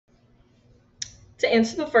To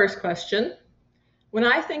answer the first question, when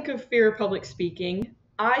I think of fear of public speaking,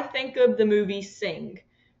 I think of the movie Sing,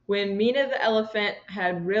 when Mina the elephant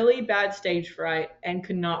had really bad stage fright and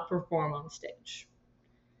could not perform on stage.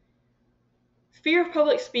 Fear of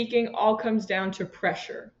public speaking all comes down to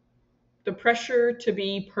pressure, the pressure to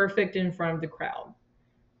be perfect in front of the crowd.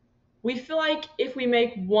 We feel like if we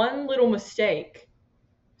make one little mistake,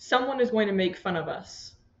 someone is going to make fun of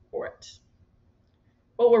us for it.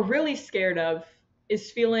 What we're really scared of is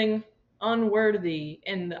feeling unworthy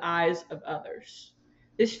in the eyes of others.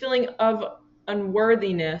 This feeling of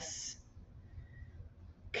unworthiness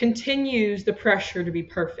continues the pressure to be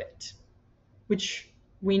perfect, which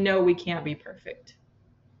we know we can't be perfect.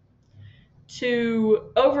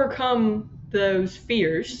 To overcome those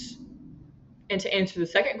fears, and to answer the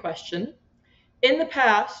second question, in the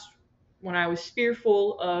past, when I was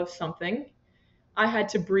fearful of something, I had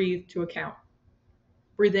to breathe to a count.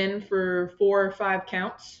 Breathe in for 4 or 5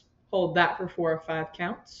 counts. Hold that for 4 or 5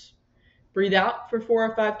 counts. Breathe out for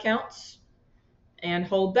 4 or 5 counts. And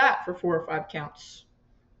hold that for 4 or 5 counts.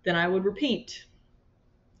 Then I would repeat.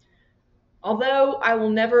 Although I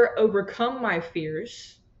will never overcome my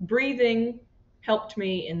fears, breathing helped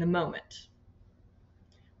me in the moment.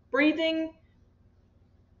 Breathing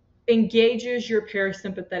engages your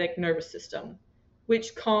parasympathetic nervous system,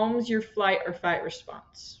 which calms your flight or fight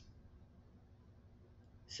response.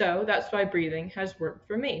 So that's why breathing has worked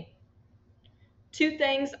for me. 2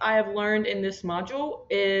 things I have learned in this module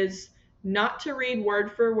is not to read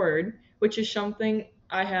word for word, which is something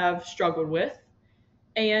I have struggled with,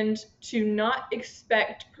 and to not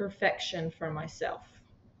expect perfection from myself.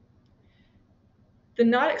 The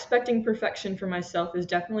not expecting perfection from myself is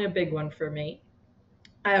definitely a big one for me.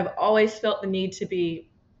 I have always felt the need to be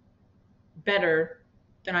better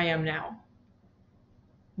than I am now,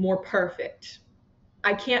 more perfect.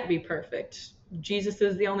 I can't be perfect. Jesus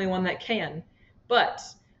is the only one that can, but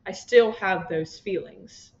I still have those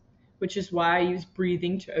feelings, which is why I use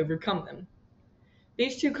breathing to overcome them.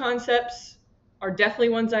 These 2 concepts are definitely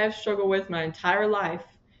ones I have struggled with my entire life,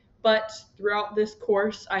 but throughout this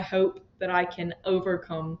course, I hope that I can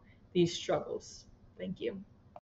overcome these struggles. Thank you.